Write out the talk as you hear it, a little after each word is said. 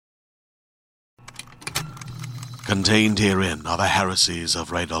Contained herein are the heresies of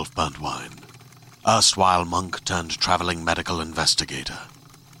Radolf Burntwine, erstwhile monk turned traveling medical investigator.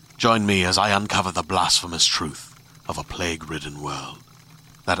 Join me as I uncover the blasphemous truth of a plague-ridden world,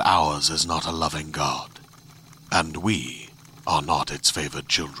 that ours is not a loving God, and we are not its favored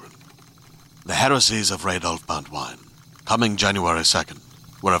children. The heresies of Radolf Burntwine, coming January 2nd,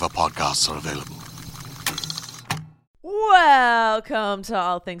 wherever podcasts are available. Welcome to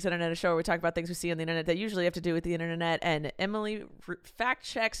All Things Internet, a show where we talk about things we see on the internet that usually have to do with the internet, and Emily fact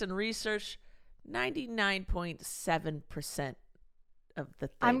checks and research 99.7% of the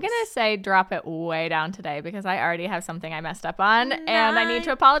things. I'm going to say drop it way down today because I already have something I messed up on and I need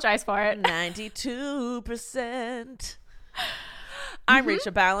to apologize for it. 92%. I'm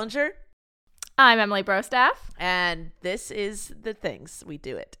Rachel Ballinger. I'm Emily Brostaff. And this is the things. We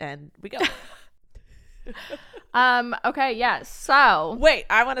do it and we go. Okay, yeah. So wait,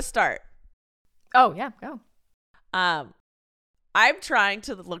 I want to start. Oh, yeah, go. I'm trying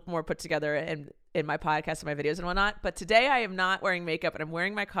to look more put together in my podcast and my videos and whatnot, but today I am not wearing makeup and I'm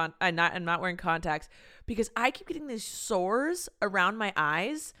wearing I'm not wearing contacts because I keep getting these sores around my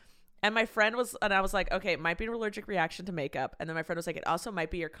eyes. And my friend I was like, okay, it might be an allergic reaction to makeup. And then my friend was like, it also might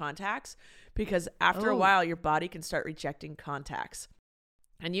be your contacts because after a while your body can start rejecting contacts.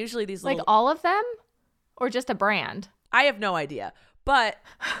 And usually these like all of them or just a brand? I have no idea. But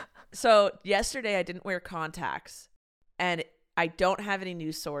so yesterday I didn't wear contacts and I don't have any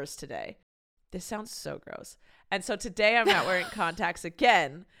new sores today. This sounds so gross. And so today I'm not wearing contacts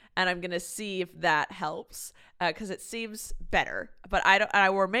again, and I'm going to see if that helps because it seems better. But I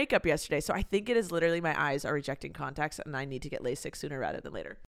wore makeup yesterday, so I think it is literally my eyes are rejecting contacts and I need to get LASIK sooner rather than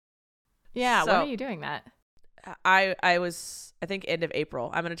later. Yeah, so, when are you doing that? I think end of April.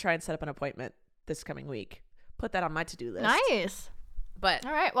 I'm going to try and set up an appointment this coming week. Put that on my to-do list. Nice. But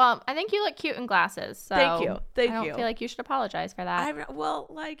all right. Well, I think you look cute in glasses. So thank you. I don't feel like you should apologize for that.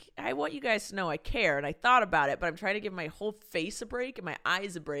 I want you guys to know I care and I thought about it, but I'm trying to give my whole face a break and my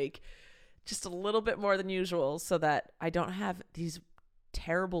eyes a break just a little bit more than usual so that I don't have these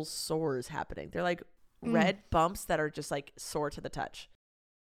terrible sores happening. They're like red bumps that are just like sore to the touch.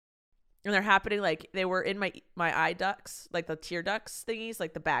 And they're happening like they were in my eye ducts, like the tear ducts thingies,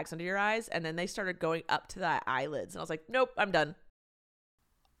 like the bags under your eyes. And then they started going up to the eyelids. And I was like, nope, I'm done.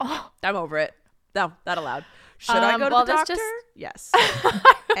 Oh, I'm over it. No, not allowed. Should I go to the doctor? Yes.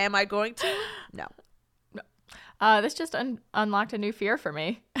 Am I going to? No. This just unlocked a new fear for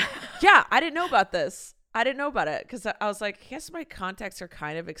me. Yeah, I didn't know about this. I didn't know about it because I was like, I guess my contacts are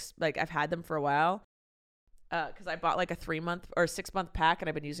kind of like I've had them for a while because I bought like a 3-month or 6-month pack and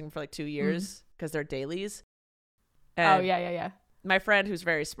I've been using them for like 2 years because they're dailies. And yeah. My friend who's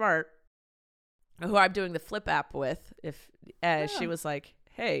very smart, who I'm doing the Flip app with, she was like,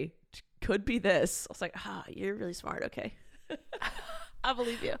 hey, could be this. I was like, you're really smart. Okay. I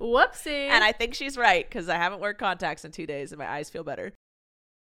believe you. Whoopsie. And I think she's right because I haven't worn contacts in 2 days and my eyes feel better.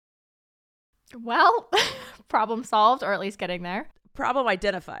 Well, problem solved, or at least getting there. Problem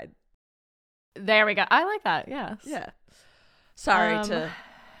identified. There we go. I like that. Yes. Yeah. Sorry to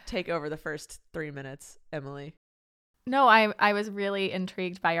take over the first 3 minutes, Emily. No, I was really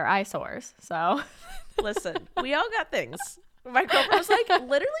intrigued by your eye sores. So listen, we all got things. My girlfriend was like,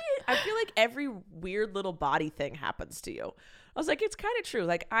 literally, I feel like every weird little body thing happens to you. I was like, it's kind of true.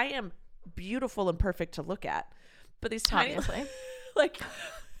 Like, I am beautiful and perfect to look at. But these tiny, like,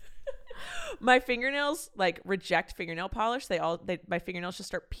 my fingernails, like, reject fingernail polish. My fingernails just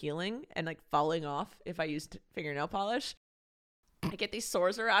start peeling and, like, falling off if I use fingernail polish. I get these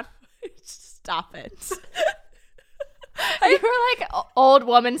sores around. Stop it. You were like old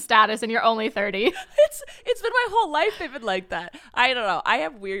woman status and you're only 30. It's been my whole life they've been like that. I don't know. I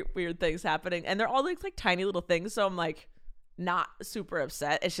have weird things happening and they're all like tiny little things. So I'm like not super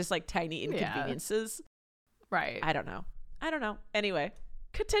upset. It's just like tiny inconveniences. Yeah. Right. I don't know. Anyway,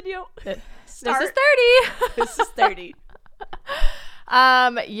 continue. This is 30. This is 30.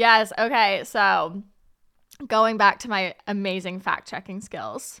 Yes. Okay. So going back to my amazing fact checking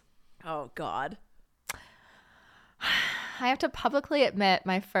skills. Oh God. I have to publicly admit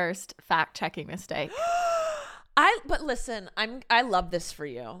my first fact-checking mistake. But listen, I love this for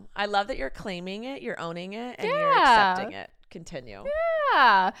you. I love that you're claiming it, you're owning it, and you're accepting it. Continue.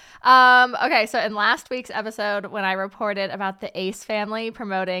 Yeah. Okay, so in last week's episode, when I reported about the Ace family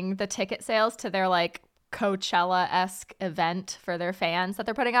promoting the ticket sales to their like Coachella-esque event for their fans that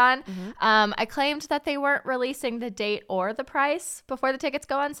they're putting on, I claimed that they weren't releasing the date or the price before the tickets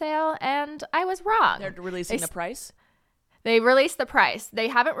go on sale, and I was wrong. They're releasing the price? They released the price. They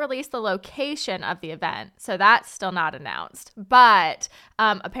haven't released the location of the event, so that's still not announced. But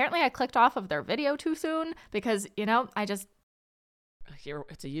apparently I clicked off of their video too soon because, I just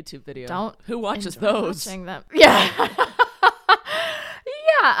It's a YouTube video. don't Who watches enjoy those? watching them. Yeah.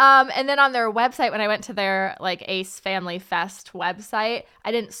 Yeah. And then on their website, when I went to their Ace Family Fest website,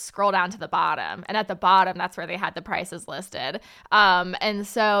 I didn't scroll down to the bottom. And at the bottom, that's where they had the prices listed. And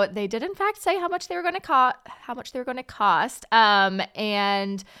so they did in fact say how much they were going to cost.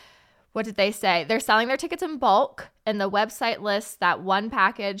 And what did they say? They're selling their tickets in bulk, and the website lists that one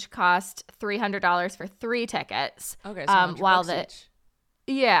package cost $300 for 3 tickets. Okay, so $100 each.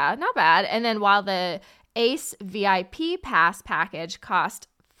 Yeah, not bad. And then while the Ace VIP pass package cost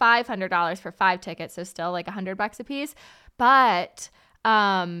 $500 for 5 tickets, so still $100 a piece. But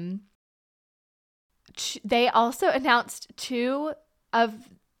they also announced 2 of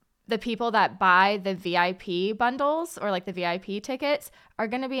the people that buy the VIP bundles or the VIP tickets are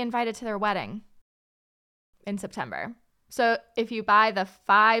going to be invited to their wedding in September. So if you buy the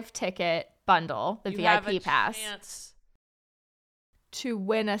 5-ticket bundle, the VIP pass, chance to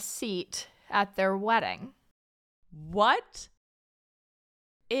win a seat at their wedding. What?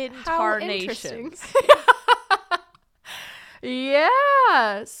 How interesting. Incarnations.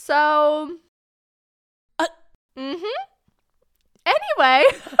 Yeah. So. Anyway.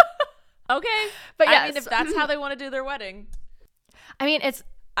 Okay. But I yes. mean, if that's how they want to do their wedding. I mean,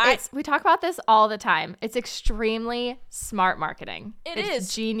 we talk about this all the time. It's extremely smart marketing. It's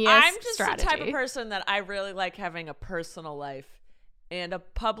is genius. I'm just strategy. the type of person that I really like having a personal life and a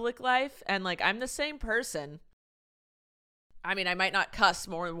public life, and I'm the same person. I mean, I might not cuss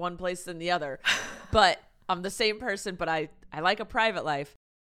more in one place than the other, but I'm the same person. But I like a private life.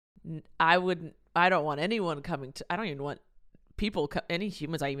 I don't want anyone coming to. I don't even want any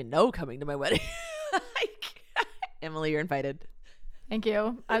humans I even know coming to my wedding. Emily, you're invited. Thank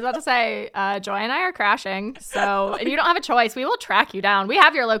you. I was about to say, Joy and I are crashing, and you don't have a choice. We will track you down. We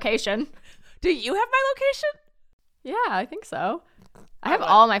have your location. Do you have my location? Yeah, I think so. I have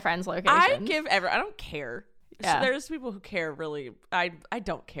all my friends' locations. I don't care. Yeah. So there's people who care, really. I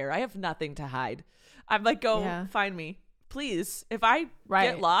don't care. I have nothing to hide. I'm go find me. Please. If I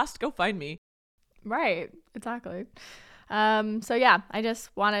get lost, go find me. Right. Exactly. So yeah, I just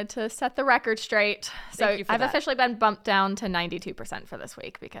wanted to set the record straight. So I've officially been bumped down to 92% for this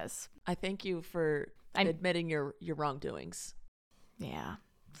week because I thank you for admitting your wrongdoings. Yeah.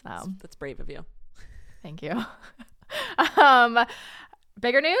 So that's brave of you. Thank you.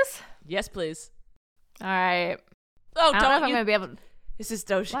 Bigger news? Yes, please. All right. Oh, I don't know if I'm gonna be able to. This is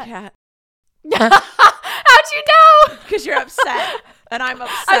Doja Cat. How'd you know? Because you're upset and I'm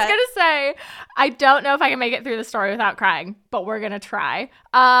upset. I was gonna say I don't know if I can make it through the story without crying, but we're gonna try.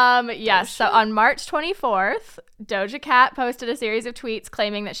 Yes. So on March 24th, Doja Cat posted a series of tweets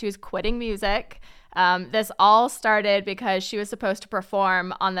claiming that she was quitting music. This all started because she was supposed to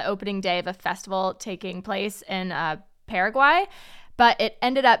perform on the opening day of a festival taking place in Paraguay, but it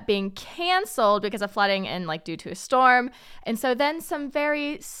ended up being canceled because of flooding and due to a storm. And so then some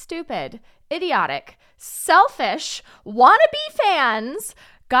very stupid, idiotic, selfish, wannabe fans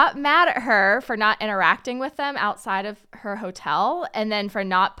got mad at her for not interacting with them outside of her hotel, and then for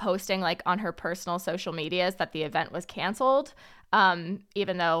not posting on her personal social medias that the event was canceled.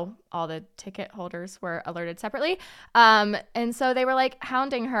 Even though all the ticket holders were alerted separately. And so they were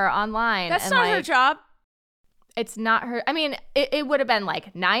hounding her online. That's and, not her job. It's not her. I mean, it would have been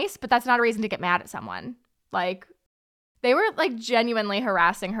nice, but that's not a reason to get mad at someone. They were genuinely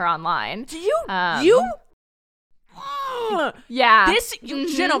harassing her online. Do you? Yeah. This,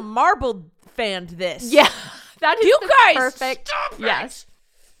 Jenna Marble fanned this. Yeah. That is you guys perfect. Stop it. Yes.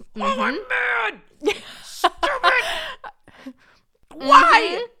 Oh, I'm mad. Stupid.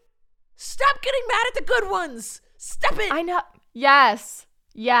 Why? Stop getting mad at the good ones. Stop it. I know. Yes.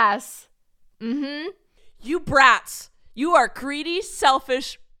 You brats. You are greedy,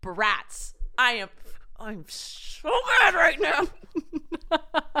 selfish brats. I'm so mad right now.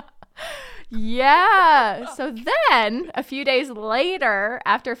 Yeah. So then a few days later,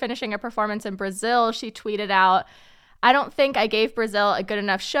 after finishing a performance in Brazil, she tweeted out, "I don't think I gave Brazil a good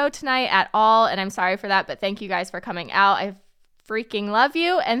enough show tonight at all, and I'm sorry for that, but thank you guys for coming out. I freaking love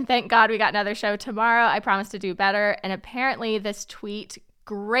you, and thank God we got another show tomorrow. I promise to do better." And apparently this tweet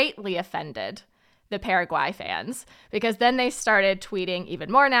greatly offended the Paraguay fans, because then they started tweeting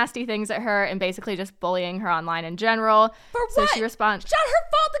even more nasty things at her and basically just bullying her online in general. For so what? she responds, It's not her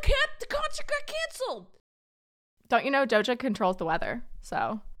fault the concert got canceled. Don't you know Doja controls the weather?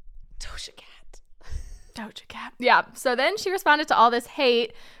 So Doja Cat. Yeah. So then she responded to all this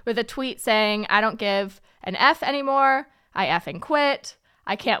hate with a tweet saying, "I don't give an F anymore. I effing quit.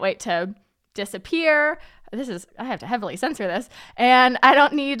 I can't wait to disappear. I have to heavily censor this. And I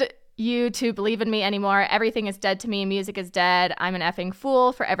don't need you to believe in me anymore. Everything is dead to me. Music is dead. I'm an effing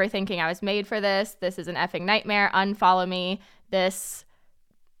fool for ever thinking I was made for this. This is an effing nightmare. Unfollow me. This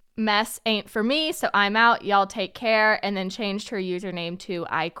mess ain't for me, so I'm out. Y'all take care. And then changed her username to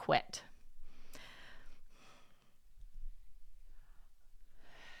I quit.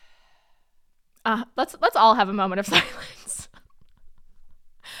 Let's all have a moment of silence.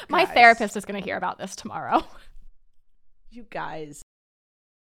 My therapist is going to hear about this tomorrow. You guys.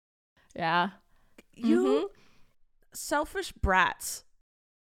 Yeah. You selfish brats.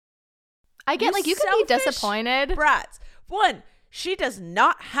 I get, like, you can be disappointed. Brats. One, she does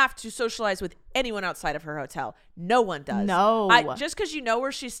not have to socialize with anyone outside of her hotel. No one does. No. Just because you know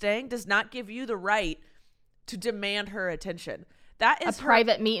where she's staying does not give you the right to demand her attention. That is a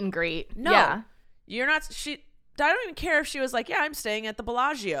private meet and greet. No. Yeah. You're not. I don't even care if she was like, yeah, I'm staying at the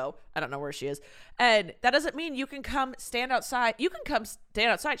Bellagio. I don't know where she is. And that doesn't mean you can come stand outside. You can come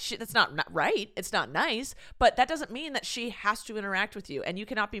stand outside. That's not right. It's not nice. But that doesn't mean that she has to interact with you. And you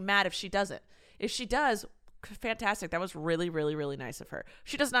cannot be mad if she doesn't. If she does, fantastic. That was really, really, really nice of her.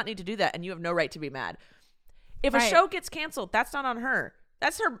 She does not need to do that. And you have no right to be mad. If a show gets canceled, that's not on her.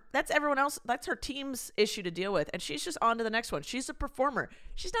 That's everyone else. That's her team's issue to deal with. And she's just on to the next one. She's a performer.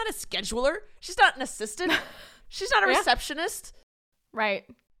 She's not a scheduler. She's not an assistant. She's not a receptionist. Right.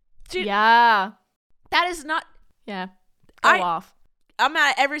 That is not. Yeah. Go off. I'm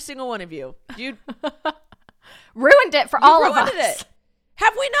mad at every single one of you. You ruined it for all of us. It.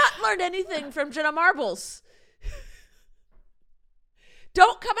 Have we not learned anything from Jenna Marbles?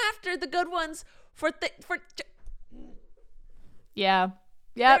 Don't come after the good ones for. Yeah.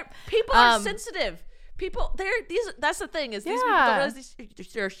 Yep. People are sensitive. People, that's the thing is these people don't realize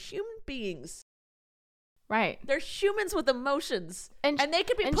they're human beings. Right. They're humans with emotions. And they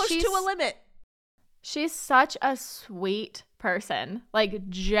can be pushed to a limit. She's such a sweet person. Like,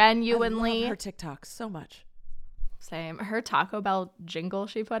 genuinely. I love her TikTok so much. Same. Her Taco Bell jingle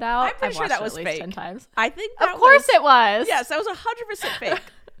she put out. I'm pretty sure that was at least fake. 10 times. I think that Of course it was. Yes, that was 100% fake.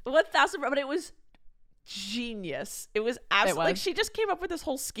 1,000%, but it was genius. It was absolutely like she just came up with this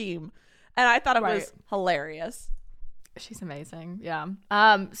whole scheme, and I thought it was hilarious. She's amazing. Yeah.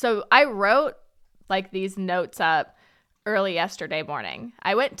 So I wrote like these notes up early yesterday morning.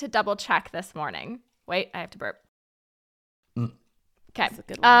 I went to double check this morning. Wait, I have to burp. Okay. That's a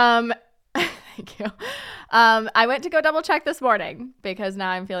good one. Thank you. I went to go double check this morning because now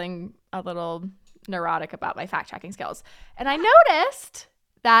I'm feeling a little neurotic about my fact checking skills, and I noticed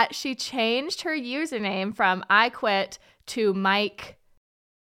that she changed her username from I quit to Mike.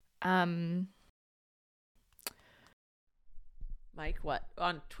 Mike, what?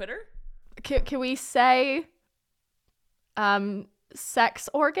 On Twitter? Can we say sex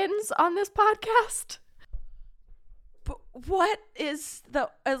organs on this podcast? But what is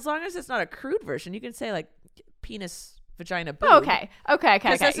as long as it's not a crude version, you can say like penis, vagina, boob. Oh, okay.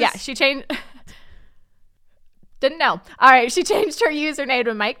 Yeah, she changed. Didn't know. All right, she changed her username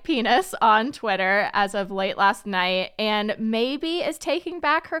to Mike Penis on Twitter as of late last night, and maybe is taking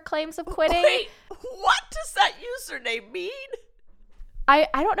back her claims of quitting. Wait, what does that username mean? I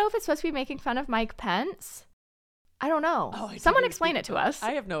don't know if it's supposed to be making fun of Mike Pence. I don't know. Someone explain it to us.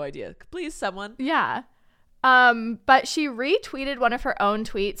 I have no idea. Please, someone. Yeah. But she retweeted one of her own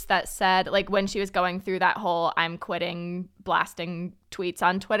tweets that said, like, when she was going through that whole I'm quitting blasting tweets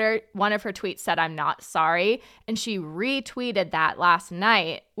on Twitter, one of her tweets said, I'm not sorry. And she retweeted that last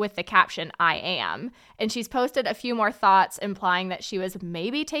night with the caption, I am. And she's posted a few more thoughts implying that she was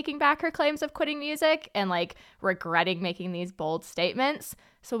maybe taking back her claims of quitting music and like regretting making these bold statements.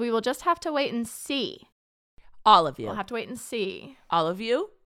 So we will just have to wait and see. All of you. We'll have to wait and see. All of you.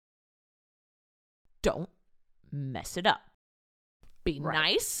 Don't mess it up. Be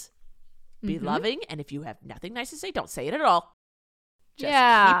nice. Be loving. And if you have nothing nice to say, don't say it at all.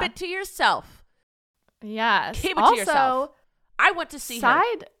 Just keep it to yourself. Yes. Keep it to yourself. I want to see her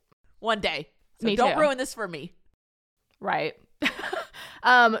one day. So me don't too. ruin this for me. Right.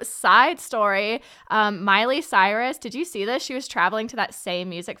 Side story. Miley Cyrus, did you see this? She was traveling to that same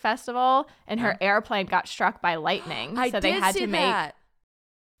music festival and her airplane got struck by lightning. I they did had see to make that.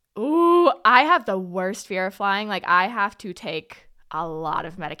 Ooh, I have the worst fear of flying. Like, I have to take a lot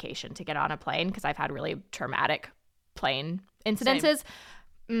of medication to get on a plane because I've had really traumatic plane incidences.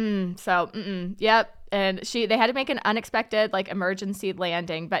 Yep. And they had to make an unexpected, like, emergency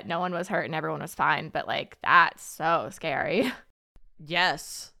landing, but no one was hurt and everyone was fine. But, like, that's so scary.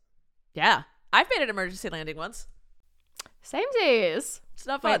 Yes. Yeah. I've made an emergency landing once. Samesies. It's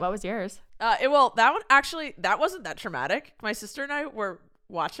not fun. Wait, what was yours? That wasn't that traumatic. My sister and I were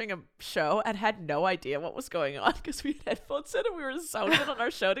watching a show and had no idea what was going on because we had headphones in and we were zoned in on our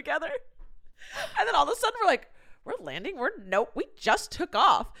show together. And then all of a sudden we're like, we're landing. We just took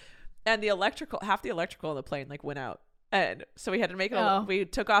off. And half the electrical on the plane like went out. And so we had to make it. We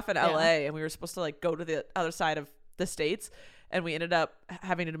took off in LA and we were supposed to like go to the other side of the States. And we ended up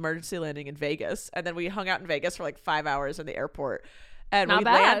having an emergency landing in Vegas. And then we hung out in Vegas for like 5 hours in the airport. And we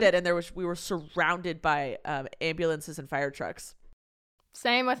landed and we were surrounded by ambulances and fire trucks.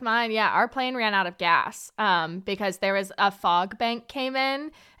 Same with mine. Yeah, our plane ran out of gas because there was a fog bank came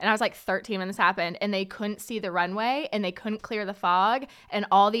in, and I was like 13 when this happened, and they couldn't see the runway and they couldn't clear the fog, and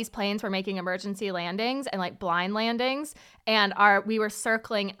all these planes were making emergency landings and like blind landings, and we were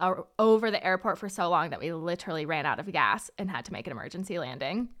circling over the airport for so long that we literally ran out of gas and had to make an emergency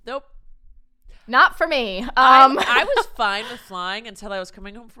landing. Nope. Not for me. I was fine with flying until I was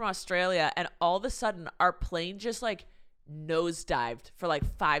coming home from Australia, and all of a sudden our plane just like nosedived for like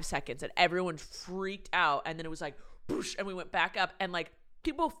 5 seconds and everyone freaked out, and then it was like whoosh, and we went back up and like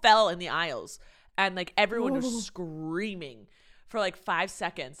people fell in the aisles and like everyone was screaming for like 5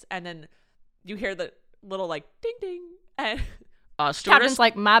 seconds, and then you hear the little like ding ding and captain's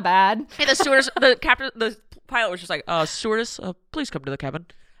like, my bad. And the pilot was just like, stewardess, please come to the cabin.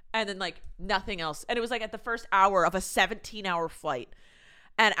 And then like nothing else, and it was like at the first hour of a 17-hour flight,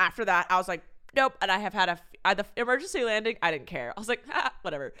 and after that I was like, nope. And I have had the emergency landing. I didn't care. I was like,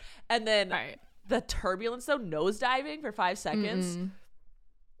 whatever. And then the turbulence, though, nosediving for 5 seconds. Mm-hmm.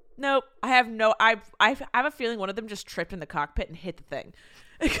 Nope. I have a feeling one of them just tripped in the cockpit and hit the thing.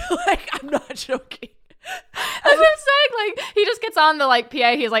 Like, I'm not joking. That's what I'm saying. Like, he just gets on the like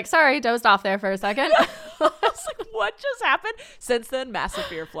PA. He's like, sorry, dozed off there for a second. I was like, what just happened? Since then, massive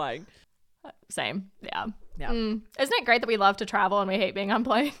fear of flying. Same. Yeah. Yeah. Isn't it great that we love to travel and we hate being on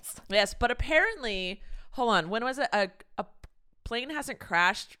planes? Yes, but apparently, hold on, when was it? A plane hasn't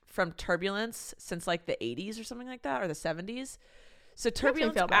crashed from turbulence since like the 80s or something like that, or the 70s. So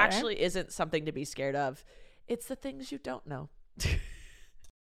turbulence actually isn't something to be scared of. It's the things you don't know.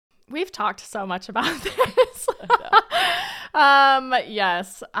 We've talked so much about this.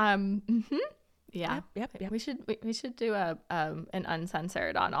 Yes. Mm-hmm. Yeah. Yep. We should do an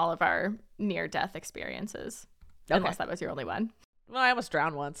uncensored on all of our near-death experiences. Okay. Unless that was your only one. Well, I almost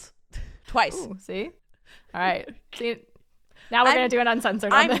drowned once. Twice. Ooh, see? All right. See, now we're going to do an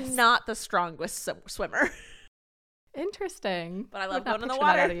uncensored on this. I'm not the strongest swimmer. Interesting. But I love going in the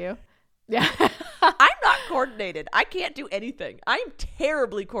water. Out of you. Yeah. I'm not coordinated. I can't do anything. I'm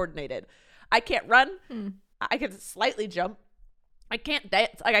terribly coordinated. I can't run. I can slightly jump. I can't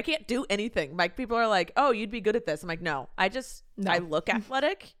dance. Like, I can't do anything. Like, people are like, oh, you'd be good at this. I'm like, no. I look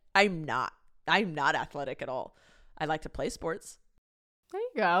athletic. I'm not athletic at all. I like to play sports. There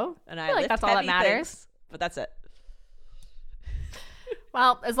you go. And I lift that's all that matters. Things, but that's it.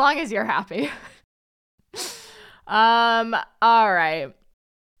 Well, as long as you're happy. All right.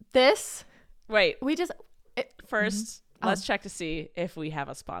 First, let's check to see if we have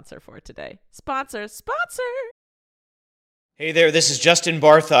a sponsor for today. Sponsor. Hey there, this is Justin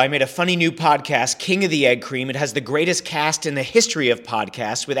Bartha. I made a funny new podcast, King of the Egg Cream. It has the greatest cast in the history of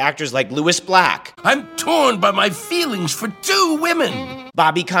podcasts with actors like Louis Black. I'm torn by my feelings for two women.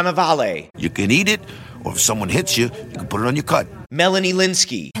 Bobby Cannavale. You can eat it, or if someone hits you, you can put it on your cut. Melanie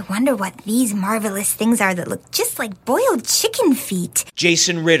Linsky. I wonder what these marvelous things are that look just like boiled chicken feet.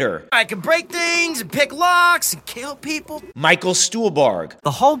 Jason Ritter. I can break things and pick locks and kill people. Michael Stuhlbarg.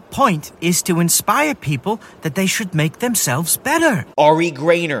 The whole point is to inspire people that they should make themselves better. Ari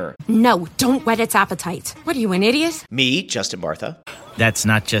Grainer. No, don't whet its appetite. What are you, an idiot? Me, Justin Bartha. That's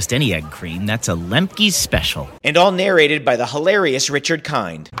not just any egg cream, that's a Lemke's special. And all narrated by the hilarious Richard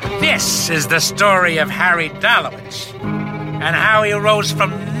Kind. This is the story of Harry Dalowitz and how he rose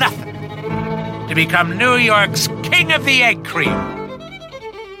from nothing to become New York's King of the Egg Cream.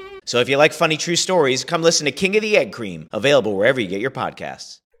 So if you like funny true stories, come listen to King of the Egg Cream, available wherever you get your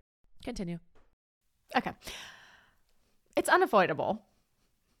podcasts. Continue. Okay. It's unavoidable.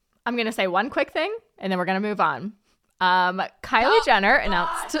 I'm going to say one quick thing, and then we're going to move on. Kylie Jenner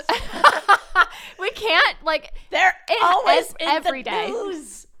announced... We can't, like... They're always in every the day.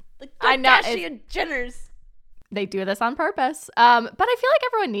 news. The I know. Kardashian Jenners. They do this on purpose. But I feel like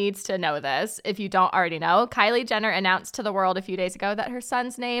everyone needs to know this if you don't already know. Kylie Jenner announced to the world a few days ago that her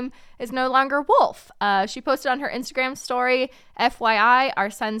son's name is no longer Wolf. She posted on her Instagram story, FYI, our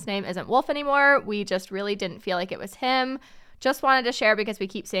son's name isn't Wolf anymore. We just really didn't feel like it was him. Just wanted to share because we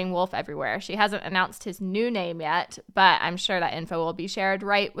keep seeing Wolf everywhere. She hasn't announced his new name yet, but I'm sure that info will be shared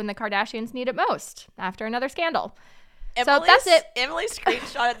right when the Kardashians need it most after another scandal. So that's it. Emily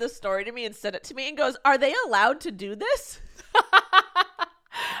screenshotted the story to me and sent it to me and goes, "Are they allowed to do this?"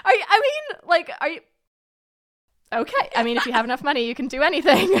 Are you okay? I mean, if you have enough money, you can do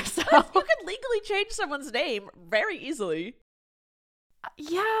anything. So you could legally change someone's name very easily.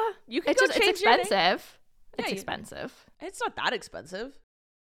 Yeah, you can. It's expensive. Yeah, it's expensive. It's not that expensive.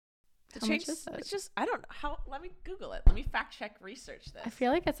 How much is it? It's just I don't know how. Let me Google it. Let me fact check research this. I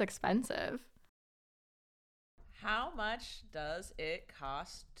feel like it's expensive. How much does it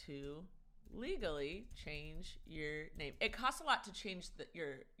cost to legally change your name? It costs a lot to change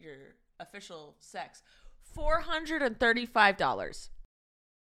your official sex. $435.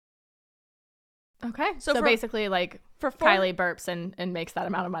 Okay, so basically, like, Kylie burps and makes that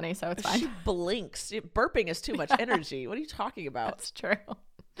amount of money, so it's fine. She blinks. Burping is too much energy. What are you talking about? That's true.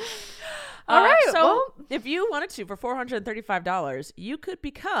 All right. So if you wanted to, for $435, you could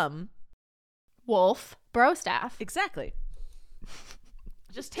become Wolf Brostaff. Exactly.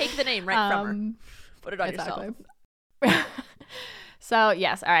 Just take the name right from her. Put it on yourself. So,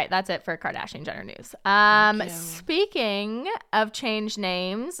 yes. All right. That's it for Kardashian Jenner news. Speaking of changed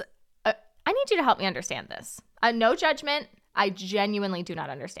names, I need you to help me understand this. No judgment. I genuinely do not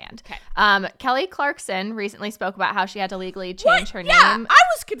understand. Okay. Kelly Clarkson recently spoke about how she had to legally change her name. Yeah, I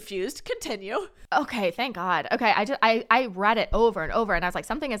was confused. Continue. Okay, thank God. Okay, I read it over and over, and I was like,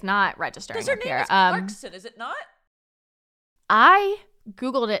 something is not registering Because her name here. is Clarkson, is it not? I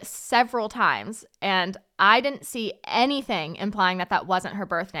Googled it several times, and I didn't see anything implying that wasn't her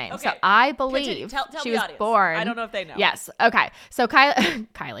birth name. Okay. So I believe Tell she the was audience. born. I don't know if they know. Yes. Okay. So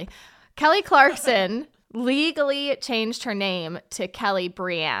Kelly Clarkson legally changed her name to Kelly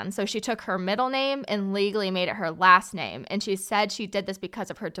Brianne. So she took her middle name and legally made it her last name. And she said she did this because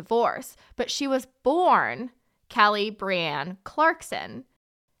of her divorce. But she was born Kelly Brianne Clarkson.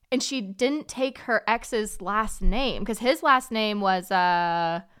 And she didn't take her ex's last name because his last name was,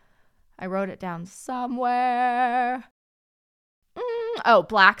 I wrote it down somewhere.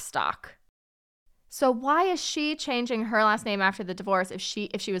 Blackstock. So why is she changing her last name after the divorce if she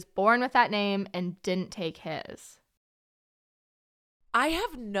was born with that name and didn't take his? I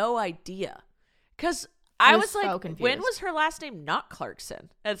have no idea. Because I was like, so confused. when was her last name not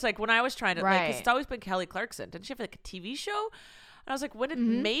Clarkson? And it's like when I was trying to, like, 'cause it's always been Kelly Clarkson. Didn't she have like a TV show? And I was like, when did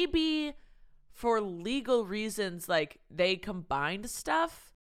maybe for legal reasons, like they combined stuff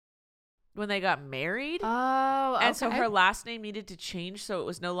when they got married. Oh, okay. And so her last name needed to change so it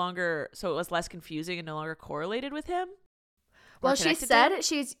was less confusing and no longer correlated with him. Well, she said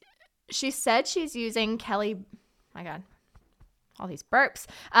she's using Kelly. My God, all these burps.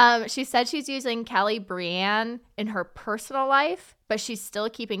 She said she's using Kelly Brianne in her personal life, but she's still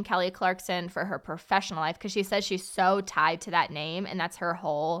keeping Kelly Clarkson for her professional life because she says she's so tied to that name and that's her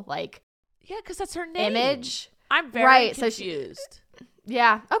whole yeah, because that's her name. Image. I'm very confused.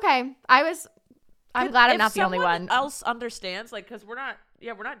 Yeah. Okay. I'm glad I'm not the only one. Else understands, like, because we're not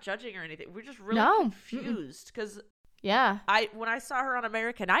judging or anything. We're just really confused because when I saw her on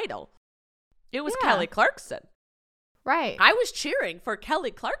American Idol, it was Kelly Clarkson. Right. I was cheering for Kelly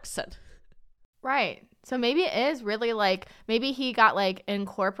Clarkson. Right. So maybe it is really maybe he got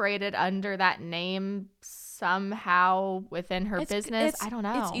incorporated under that name somehow within her business. I don't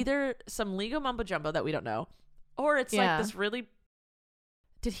know. It's either some legal mumbo jumbo that we don't know, or it's like this really.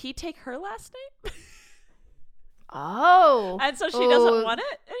 Did he take her last name? Oh. And so she doesn't want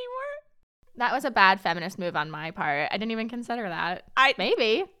it anymore? That was a bad feminist move on my part. I didn't even consider that.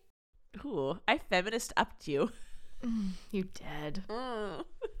 Maybe. Ooh, I feminist upped you. You did.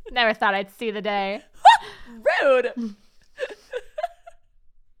 Never thought I'd see the day. Rude.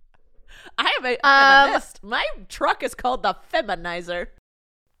 I am a feminist. My truck is called the Feminizer.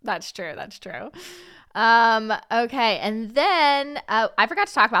 That's true. Okay, and then I forgot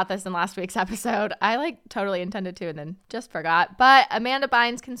to talk about this in last week's episode. I totally intended to and then just forgot. But Amanda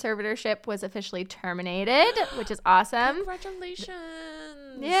Bynes' conservatorship was officially terminated, which is awesome. Congratulations.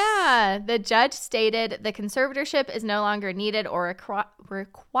 Yeah, the judge stated the conservatorship is no longer needed or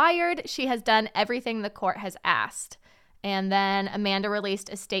required. She has done everything the court has asked. And then Amanda released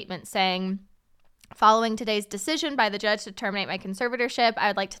a statement saying, following today's decision by the judge to terminate my conservatorship, I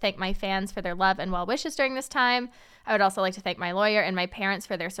would like to thank my fans for their love and well wishes during this time. I would also like to thank my lawyer and my parents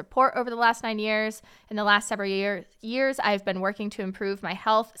for their support over the last 9 years. In the last several years, I've been working to improve my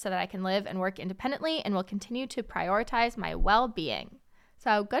health so that I can live and work independently and will continue to prioritize my well-being.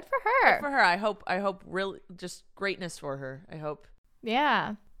 So good for her. Good for her. I hope really just greatness for her. I hope.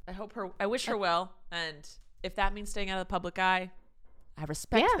 Yeah. I wish her well. And if that means staying out of the public eye, I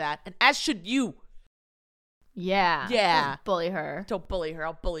respect that. And as should you. Yeah. Yeah. Don't bully her. Don't bully her.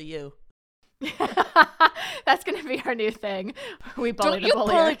 I'll bully you. That's going to be our new thing. We bully Don't the you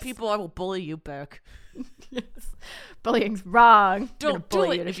bulliers. bully people, I will bully you back. Yes. Bullying's wrong. Don't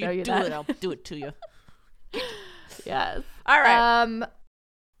bully do it. you to If show you you do that. it, I'll do it to you. Yes. All right.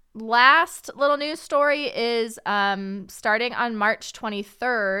 Last little news story is starting on March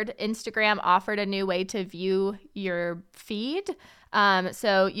 23rd, Instagram offered a new way to view your feed.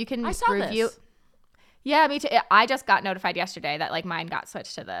 So you can review. This. Yeah, me too. I just got notified yesterday that like mine got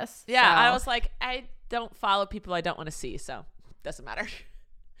switched to this. Yeah, so. I was like, I don't follow people I don't want to see, so doesn't matter.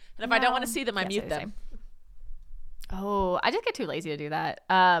 And if I don't want to see them, I mute them. Oh, I just get too lazy to do that.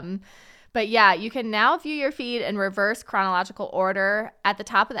 But yeah, you can now view your feed in reverse chronological order. At the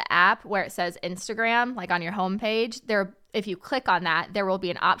top of the app where it says Instagram, like on your homepage, there, if you click on that, there will be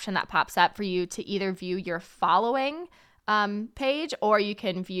an option that pops up for you to either view your following page, or you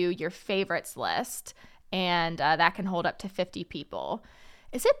can view your favorites list, and that can hold up to 50 people.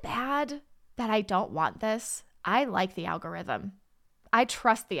 Is it bad that I don't want this? I like the algorithm. I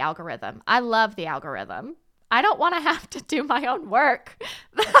trust the algorithm. I love the algorithm. I don't want to have to do my own work.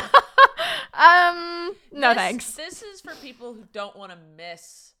 No thanks. This is for people who don't want to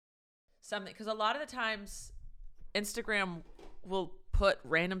miss something, because a lot of the times Instagram will put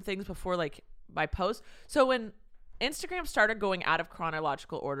random things before like my post. So when Instagram started going out of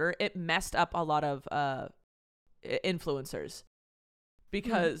chronological order, it messed up a lot of influencers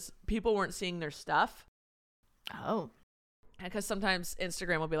because people weren't seeing their stuff. Oh. Because sometimes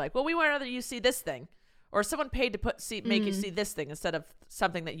Instagram will be like, well, we want rather you see this thing. Or someone paid to make you see this thing instead of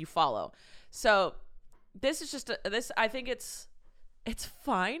something that you follow. So this is just I think it's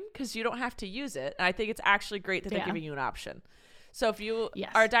fine because you don't have to use it. And I think it's actually great that they're giving you an option. So if you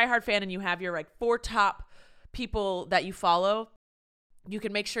are a diehard fan and you have your like 4 top people that you follow, you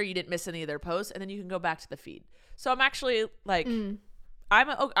can make sure you didn't miss any of their posts, and then you can go back to the feed. So I'm actually like,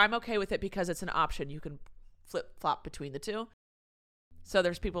 I'm okay with it because it's an option. You can flip flop between the two. So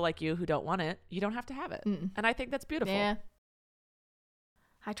there's people like you who don't want it. You don't have to have it. And I think that's beautiful. Yeah.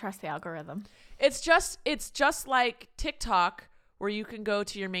 I trust the algorithm. It's just like TikTok, where you can go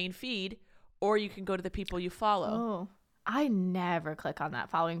to your main feed or you can go to the people you follow. Oh, I never click on that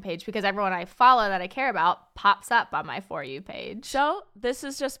following page because everyone I follow that I care about pops up on my For You page. So this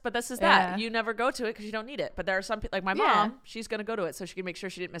is that. You never go to it because you don't need it. But there are some people, like my mom, she's going to go to it so she can make sure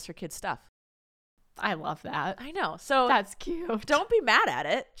she didn't miss her kid's stuff. I love that. I know. So that's cute. Don't be mad at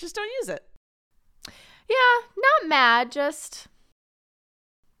it. Just don't use it. Yeah, not mad. Just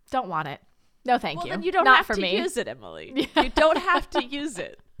don't want it. No, thank you. Then you don't not have for to me. use it, Emily. You don't have to use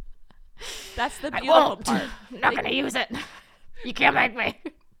it. That's the beautiful part. I'm not going to use it. You can't make me.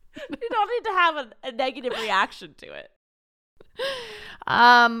 You don't need to have a negative reaction to it.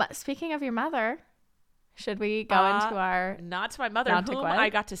 Speaking of your mother, should we go into our not to my mother, whom I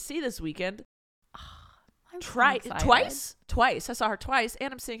got to see this weekend. Twice. I saw her twice,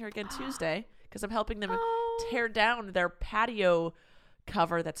 and I'm seeing her again Tuesday because I'm helping them tear down their patio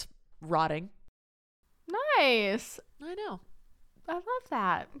cover that's rotting. Nice. I know. I love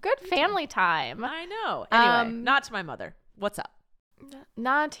that. Good family time. I know. Anyway, not to my mother. What's up?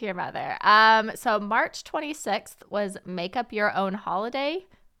 Not to your mother. So March 26th was Make Up Your Own Holiday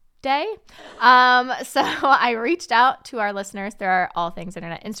Day. So I reached out to our listeners through our All Things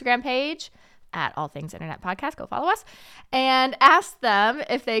Internet Instagram page at All Things Internet Podcast. Go follow us. And asked them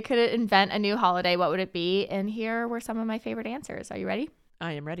if they could invent a new holiday, what would it be? And here were some of my favorite answers. Are you ready?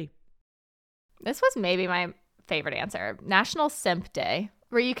 I am ready. This was maybe my favorite answer. National Simp Day,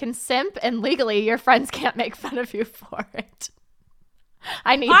 where you can simp and legally your friends can't make fun of you for it.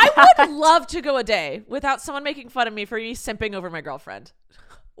 I would love to go a day without someone making fun of me for me simping over my girlfriend.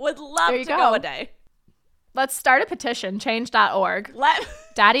 Would love to go a day. Let's start a petition, change.org.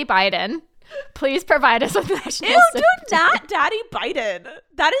 Daddy Biden, please provide us with national Ew, simp do not Daddy Biden.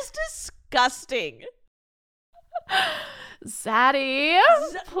 That is disgusting. Zaddy,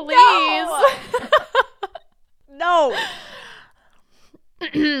 please. No.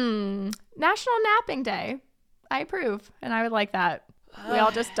 National Napping Day. I approve, and I would like that. We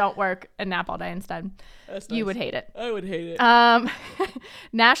all just don't work and nap all day instead. That's You nice. would hate it. I would hate it.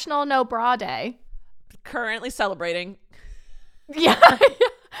 National No Bra Day. Currently celebrating. Yeah.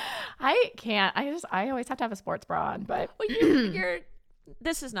 I can't. I always have to have a sports bra on, but well, you're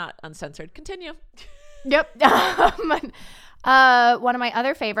this is not uncensored. Continue. Yep. One of my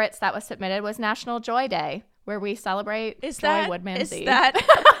other favorites that was submitted was National Joy Day, where we celebrate Joy Woodman's Eve.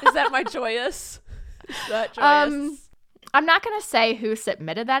 Is that my joyous? Is that joyous? I'm not going to say who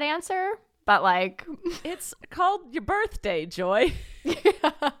submitted that answer, but like it's called your birthday, Joy. We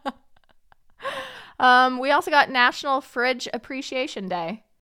also got National Fridge Appreciation Day.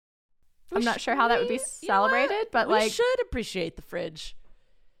 I'm not sure how that would be celebrated, but we like should appreciate the fridge.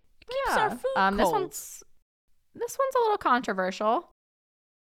 It keeps our food cold. This one's a little controversial.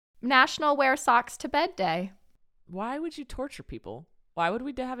 National Wear Socks to Bed Day. Why would you torture people? Why would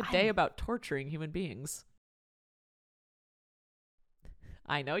we have a day about torturing human beings?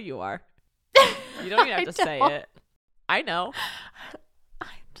 I know you are. You don't even have to say it. I know. I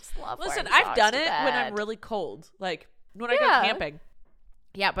just love Listen, wearing I've done socks it to when I'm bed. really cold. Like when I go camping.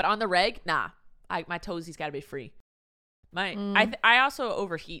 Yeah, but on the reg, nah. My toesies got to be free. I also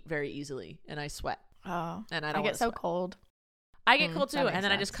overheat very easily and I sweat. Oh. And I get so cold. I get cold too, that and makes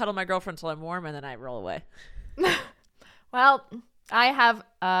then I just sense. cuddle my girlfriend until I'm warm and then I roll away. Well, I have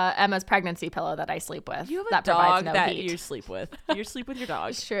Emma's pregnancy pillow that I sleep with. You have that a dog provides no that heat. you sleep with. You sleep with your dog.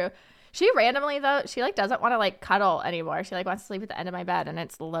 It's true. She randomly though, she like doesn't want to like cuddle anymore. She like wants to sleep at the end of my bed, and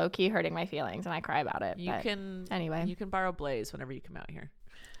it's low key hurting my feelings, and I cry about it. You but can anyway. You can borrow Blaze whenever you come out here.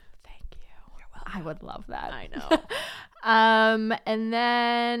 Thank you. You're welcome. I would love that. I know. And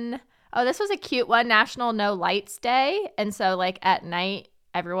then this was a cute one, National No Lights Day, and so like at night,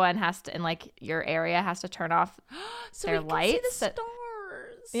 everyone has to in like your area has to turn off so their we lights. can see the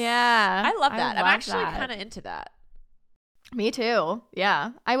stars. Yeah, I love that. I'm love actually that. kind of into that. Me too.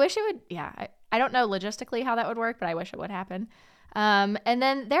 Yeah. I wish it would. Yeah. I don't know logistically how that would work, but I wish it would happen. And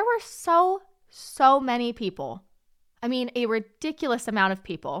then there were so many people. I mean, a ridiculous amount of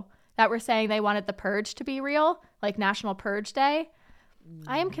people that were saying they wanted the purge to be real, like National Purge Day.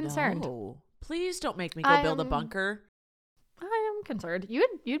 I am concerned. No. Please don't make me go build a bunker. I am concerned.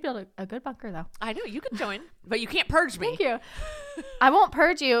 You'd build a good bunker though. I know you could join, but you can't purge me. Thank you. I won't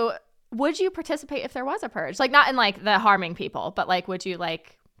purge you. Would you participate if there was a purge? Like not in like the harming people, but like would you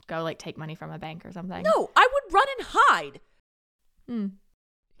like go like take money from a bank or something? No, I would run and hide. Hmm.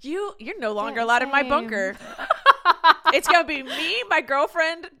 You're no longer allowed in my bunker. It's gonna be me, my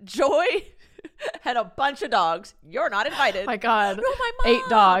girlfriend, Joy, and a bunch of dogs. You're not invited. My God. No, my mom. 8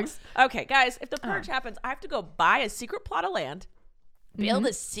 dogs. Okay, guys, if the purge happens, I have to go buy a secret plot of land, build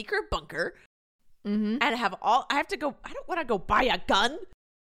a secret bunker, and have all. I have to go. I don't want to go buy a gun.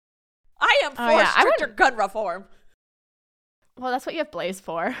 I am for stricter gun reform. Well, that's what you have Blaze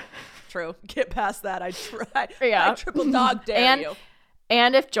for. True. Get past that. I try. Yeah. I triple dog dare you.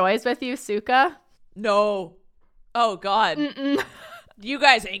 And if Joy's with you, Suka. No. Oh God. You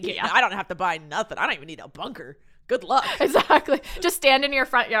guys ain't getting. I don't have to buy nothing. I don't even need a bunker. Good luck. Exactly. Just stand in your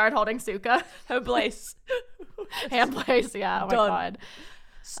front yard holding Suka. And Blaze. And Blaze. Yeah. Oh my God.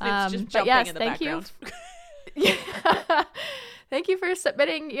 Snips just jumping in the background. Thank you for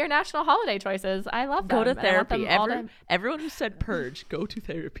submitting your national holiday choices. I love them. Go to therapy. Everyone who said purge, go to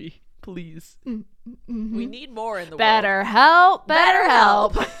therapy, please. We need more in the better world. Help. Better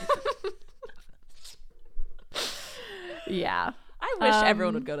help. Yeah. I wish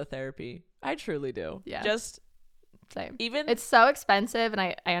everyone would go to therapy. I truly do. Yeah. Just same. Even it's so expensive, and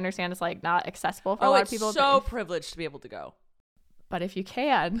I understand it's like not accessible for a lot of people. Oh, it's so privileged to be able to go. But if you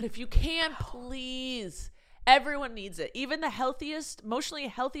can, please. Everyone needs it. Even the healthiest, emotionally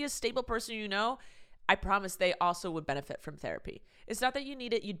healthiest, stable person you know, I promise they also would benefit from therapy. It's not that you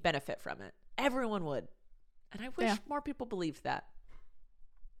need it, you'd benefit from it. Everyone would. And I wish more people believed that.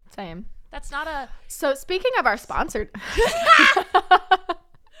 Same. That's not a... So speaking of our sponsored...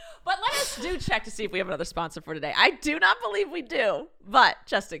 But let us do check to see if we have another sponsor for today. I do not believe we do, but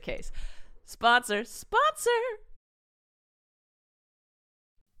just in case. Sponsor.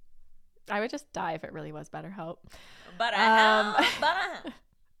 I would just die if it really was BetterHelp. BetterHelp.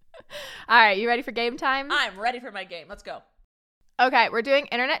 All right, you ready for game time? I'm ready for my game. Let's go. Okay, we're doing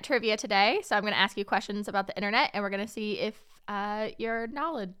internet trivia today. So I'm going to ask you questions about the internet, and we're going to see if you're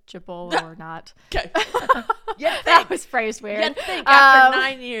knowledgeable or not. Okay. That was phrased weird. You'd think after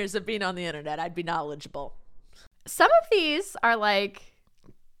 9 years of being on the internet, I'd be knowledgeable. Some of these are like,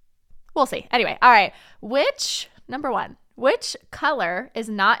 we'll see. Anyway, all right. Number one, which color is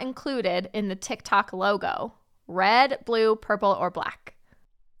not included in the TikTok logo? Red, blue, purple, or black?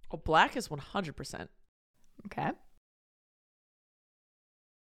 Oh, black is 100%. Okay.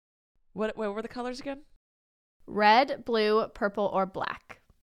 What were the colors again? Red, blue, purple, or black?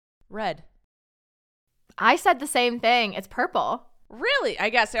 Red. I said the same thing. It's purple. Really? I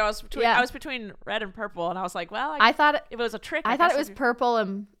guess I was between. Yeah. I was between red and purple, and I was like, well, I thought if it was a trick. I thought it was purple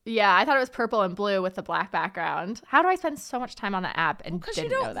and I thought it was purple and blue with the black background. How do I spend so much time on the app and because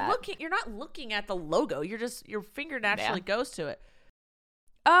didn't you know don't that? You're not looking at the logo. You're just your finger naturally goes to it.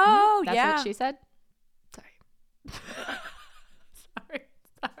 Oh, That's yeah. what she said. Sorry.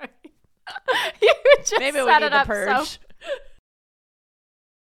 Sorry. You just maybe we set need it the up purge. so.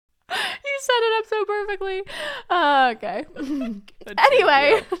 You set it up so perfectly. Okay.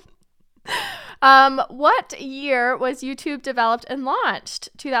 Anyway, What year was YouTube developed and launched?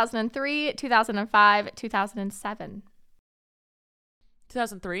 2003, 2005, 2007.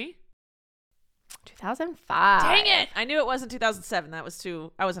 2003? 2005. Dang it! I knew it wasn't 2007. That was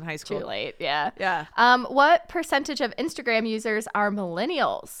I was in high school. Too late, yeah. Yeah. What percentage of Instagram users are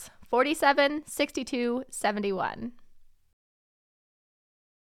millennials? 47, 62, 71.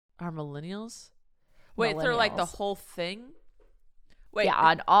 Are millennials? Wait, they're like the whole thing? Wait. Yeah,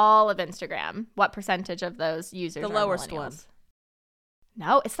 on all of Instagram. What percentage of those users The are lowest millennials? one.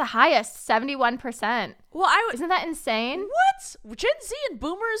 No, it's the highest, 71%. Well, Isn't that insane? What? Gen Z and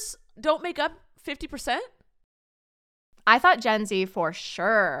boomers don't make up 50%? I thought Gen Z for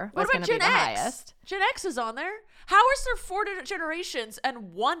sure was What going about to be Gen the X? highest. Gen X is on there. How is there 4 generations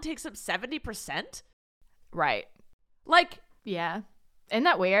and one takes up 70%? Right. Like, yeah. Isn't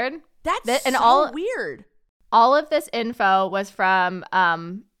that weird? That's and so weird. All of this info was from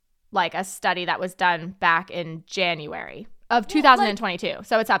like a study that was done back in January of 2022.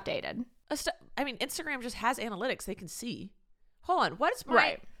 So it's updated. I mean, Instagram just has analytics they can see. Hold on. What is my...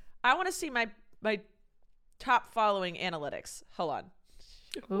 Right. I want to see my top following analytics. Hold on.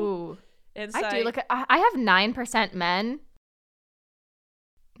 Ooh. Insight. I do look at... I have 9% men.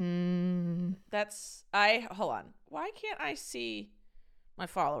 Hold on. Why can't I see my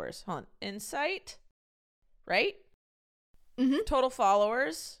followers? Hold on. Insight. Right? Mm-hmm. Total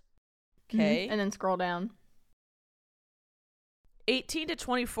followers. Okay. And then scroll down. 18 to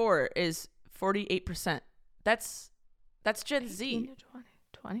 24 is 48%. That's Gen Z. 18 to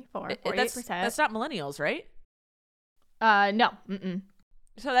 24, 48%. That's not millennials, right? No. Mm-mm.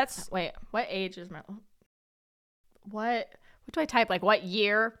 So that's... Wait, what age is my... What do I type? Like, what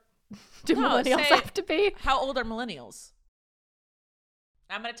year do millennials have to be? How old are millennials?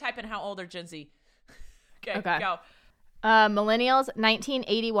 I'm going to type in how old are Gen Z. Okay, go. Millennials,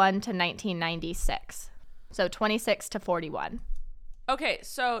 1981 to 1996. So 26 to 41. Okay,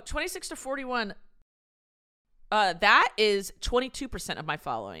 so 26 to 41, that is 22% of my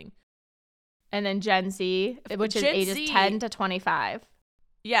following. And then Gen Z, which is ages 10 to 25.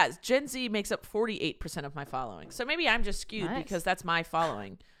 Yeah, Gen Z makes up 48% of my following. So maybe I'm just skewed because that's my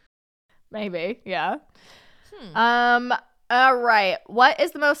following. Maybe, yeah. All right. What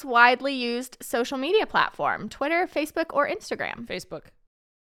is the most widely used social media platform? Twitter, Facebook, or Instagram? Facebook.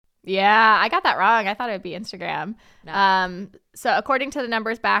 Yeah, I got that wrong. I thought it would be Instagram. No. So according to the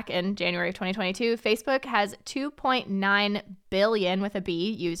numbers back in January of 2022, Facebook has 2.9 billion with a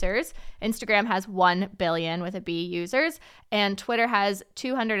B users. Instagram has 1 billion with a B users. And Twitter has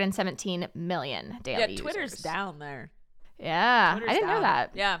 217 million daily users. Yeah, Twitter's down there. Yeah, Twitter's I didn't know down.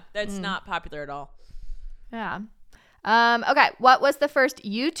 that. Yeah, that's not popular at all. Yeah. Okay, what was the first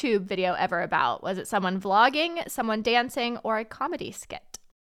YouTube video ever about? Was it someone vlogging, someone dancing, or a comedy skit?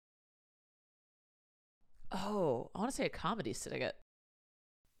 Oh, I want to say a comedy skit.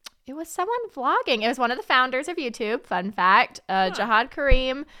 It was someone vlogging. It was one of the founders of YouTube. Fun fact. Jahad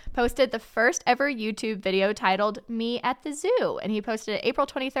Karim posted the first ever YouTube video titled Me at the Zoo. And he posted it April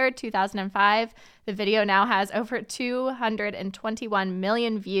 23rd, 2005. The video now has over 221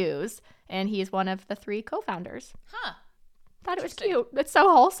 million views. And he's one of the 3 co-founders. Huh. Thought it was cute. It's so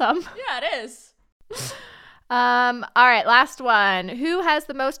wholesome. Yeah, it is. All right, last one. Who has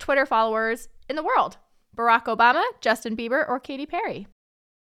the most Twitter followers in the world? Barack Obama, Justin Bieber, or Katy Perry?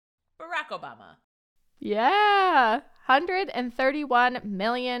 Barack Obama. Yeah. 131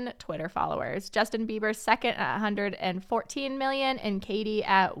 million Twitter followers. Justin Bieber second at 114 million and Katy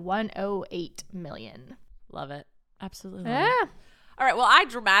at 108 million. Love it. Absolutely. Yeah. All right. Well, I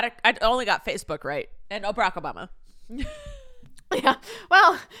only got Facebook right. And Barack Obama. Yeah.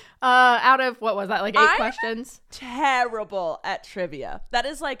 Well, out of, what was that, like 8 questions? Terrible at trivia. That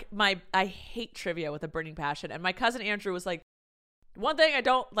is like I hate trivia with a burning passion. And my cousin Andrew was like, one thing I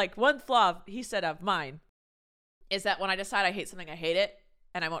don't like, one flaw he said of mine is that when I decide I hate something, I hate it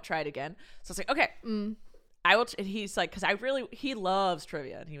and I won't try it again. So I was like, okay, I will. And he's like, because he loves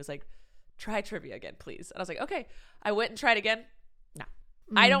trivia. And he was like, try trivia again, please. And I was like, okay. I went and tried again. No,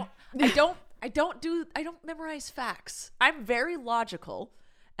 I don't memorize facts. I'm very logical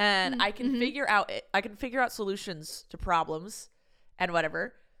and I can figure out solutions to problems and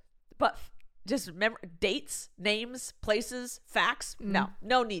whatever. But just dates, names, places, facts. No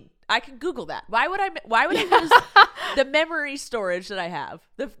need. I can Google that. Why would I use the memory storage that I have?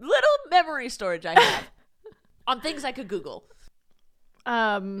 The little memory storage I have on things I could Google.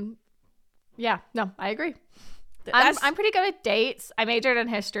 Yeah, no, I agree. I'm pretty good at dates. I majored in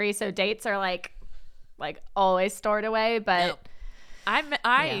history, so dates are like always stored away, but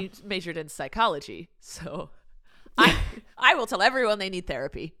I majored in psychology, so I will tell everyone they need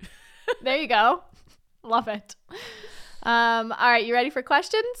therapy. There you go. Love it. All right, you ready for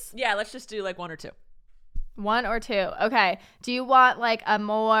questions? Yeah, let's just do like one or two. One or two. Okay. Do you want like a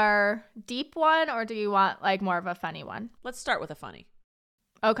more deep one or do you want like more of a funny one? Let's start with a funny.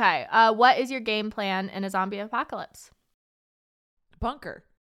 Okay. What is your game plan in a zombie apocalypse? Bunker.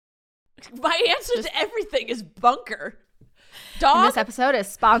 My answer to everything is bunker. Dog? And this episode is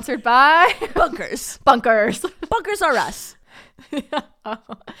sponsored by bunkers. Bunkers. Bunkers are us.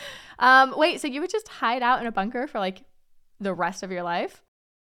 Wait, so you would just hide out in a bunker for like the rest of your life?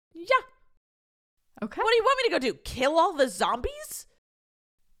 Yeah. Okay. What do you want me to go do? Kill all the zombies?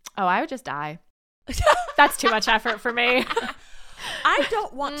 Oh, I would just die. That's too much effort for me. I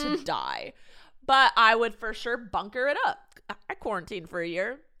don't want to die, but I would for sure bunker it up. I quarantined for a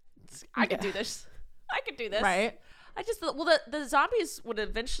year. I could do this. I could do this. Right. I just, well, the zombies would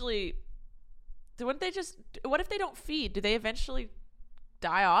eventually, wouldn't they just, what if they don't feed? Do they eventually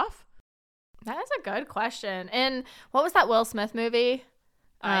die off? That is a good question. And what was that Will Smith movie?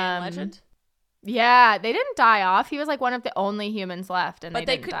 I Am Legend? Yeah, they didn't die off. He was like one of the only humans left, and but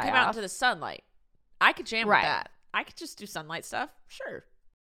they could come out into the sunlight. I could jam with that. I could just do sunlight stuff. Sure.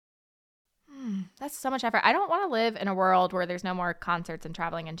 That's so much effort. I don't want to live in a world where there's no more concerts and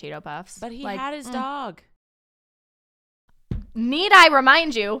traveling in Cheeto Puffs. But he had his dog. Need I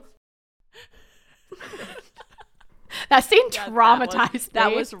remind you? That scene traumatized me.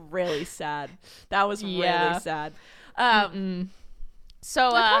 That was really sad. That was really sad. So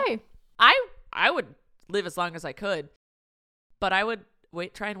okay. I would live as long as I could, but I would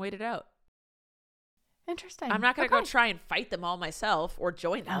try and wait it out. Interesting. I'm not going to go try and fight them all myself or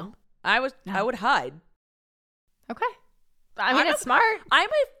join them. I would hide. Okay. I mean, it's smart. I'm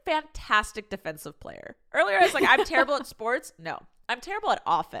a fantastic defensive player. Earlier, I was like, I'm terrible at sports. No, I'm terrible at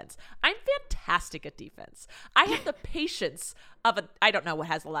offense. I'm fantastic at defense. I have the patience of I don't know what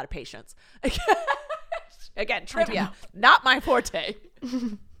has a lot of patience. Again, trivia, not my forte.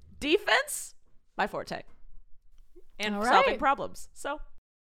 Defense, my forte. And solving problems. So.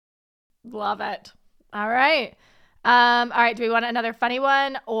 Love it. All right. All right. Do we want another funny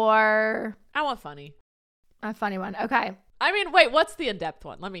one or? I want funny. A funny one. Okay. I mean, wait, what's the in-depth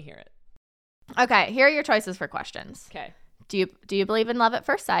one? Let me hear it. Okay. Here are your choices for questions. Okay. Do you believe in love at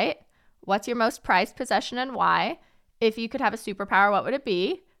first sight? What's your most prized possession and why? If you could have a superpower, what would it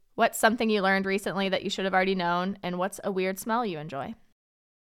be? What's something you learned recently that you should have already known? And what's a weird smell you enjoy?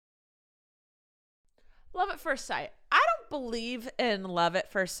 Love at first sight. I don't believe in love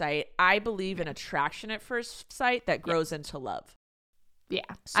at first sight. I believe in attraction at first sight that grows into love. Yeah.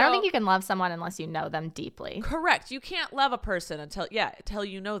 So, I don't think you can love someone unless you know them deeply. Correct. You can't love a person until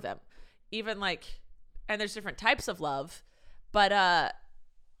you know them. Even like, and there's different types of love, but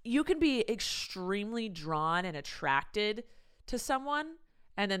you can be extremely drawn and attracted to someone,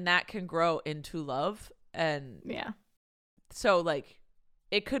 and then that can grow into love. And yeah. So like,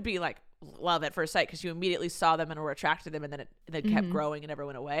 it could be like love at first sight because you immediately saw them and were attracted to them, and then it kept growing and never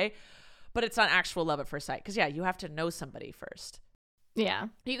went away. But it's not actual love at first sight because you have to know somebody first. Yeah.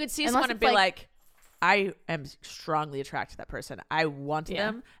 You could see someone and be like, I am strongly attracted to that person. I want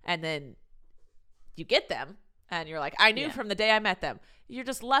them. And then you get them and you're like, I knew from the day I met them. You're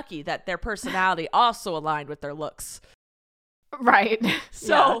just lucky that their personality also aligned with their looks. Right.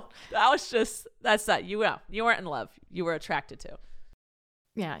 So that's that. You weren't in love. You were attracted to.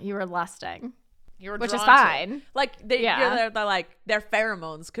 Yeah. You were lusting. You were which is drawn fine. To. Like they're like their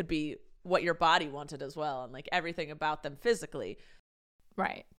pheromones could be what your body wanted as well. And like everything about them physically.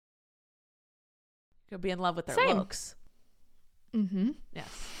 Right. You'll be in love with their looks. Mm-hmm.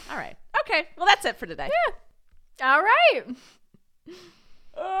 Yes. All right. Okay. Well, that's it for today. Yeah. All right.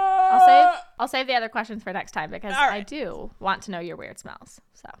 I'll save the other questions for next time because I do want to know your weird smells.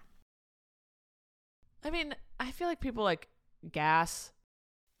 So. I mean, I feel like people like gas.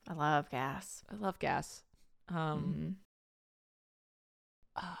 I love gas. The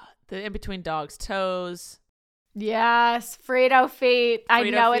in between dogs' toes. Yes, Frito feet. I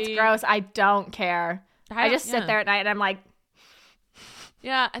know it's gross. I don't care. I just sit there at night and I'm like.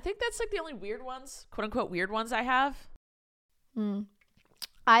 Yeah, I think that's like the only weird ones, quote unquote weird ones I have.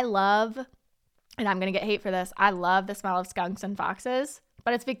 I love, and I'm going to get hate for this, I love the smell of skunks and foxes.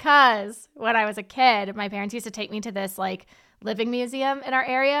 But it's because when I was a kid, my parents used to take me to this like living museum in our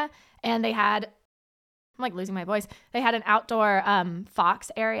area. And they had, I'm like losing my voice. They had an outdoor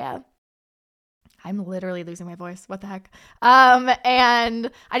fox area. I'm literally losing my voice. What the heck?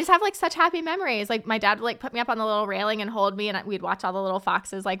 And I just have like such happy memories. Like my dad would like put me up on the little railing and hold me and we'd watch all the little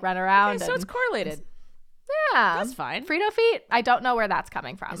foxes like run around. Okay, so it's correlated. Yeah. That's fine. Frito feet. I don't know where that's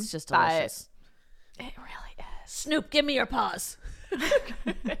coming from. It's just delicious. It really is. Snoop, give me your paws.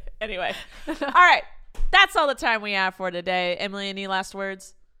 Anyway. All right. That's all the time we have for today. Emily, any last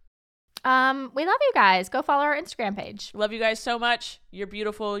words? We love you guys. Go follow our Instagram page. Love you guys so much. You're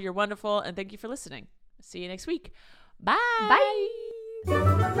beautiful. You're wonderful. And thank you for listening. See you next week. Bye.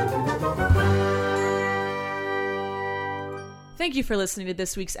 Thank you for listening to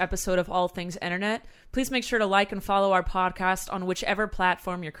this week's episode of All Things Internet. Please make sure to like and follow our podcast on whichever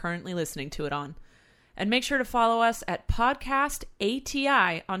platform you're currently listening to it on. And make sure to follow us at Podcast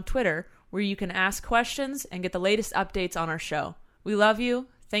ATI on Twitter, where you can ask questions and get the latest updates on our show. We love you.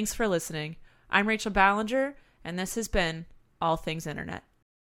 Thanks for listening. I'm Rachel Ballinger, and this has been All Things Internet.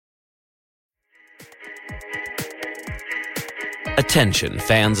 Attention,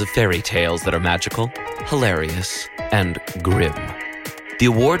 fans of fairy tales that are magical, hilarious, and grim. The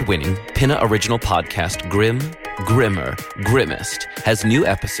award-winning Pinna original podcast Grim, Grimmer, Grimmest has new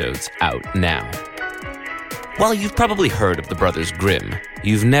episodes out now. While you've probably heard of the Brothers Grimm,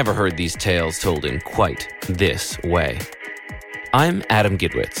 you've never heard these tales told in quite this way. I'm Adam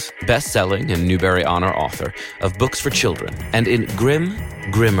Gidwitz, best-selling and Newbery Honor author of books for children, and in Grim,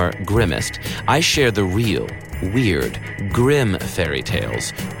 Grimmer, Grimmest, I share the real, weird, grim fairy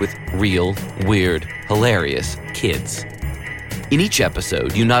tales with real, weird, hilarious kids. In each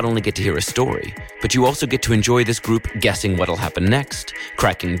episode, you not only get to hear a story, but you also get to enjoy this group guessing what'll happen next,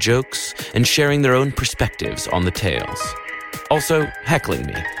 cracking jokes, and sharing their own perspectives on the tales. Also, heckling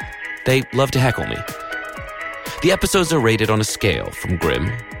me. They love to heckle me. The episodes are rated on a scale from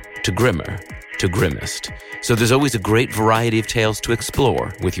grim to grimmer to grimmest, so there's always a great variety of tales to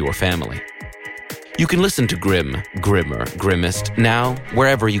explore with your family. You can listen to Grim, Grimmer, Grimmest now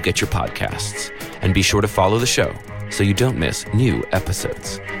wherever you get your podcasts, and be sure to follow the show so you don't miss new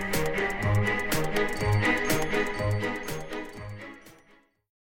episodes.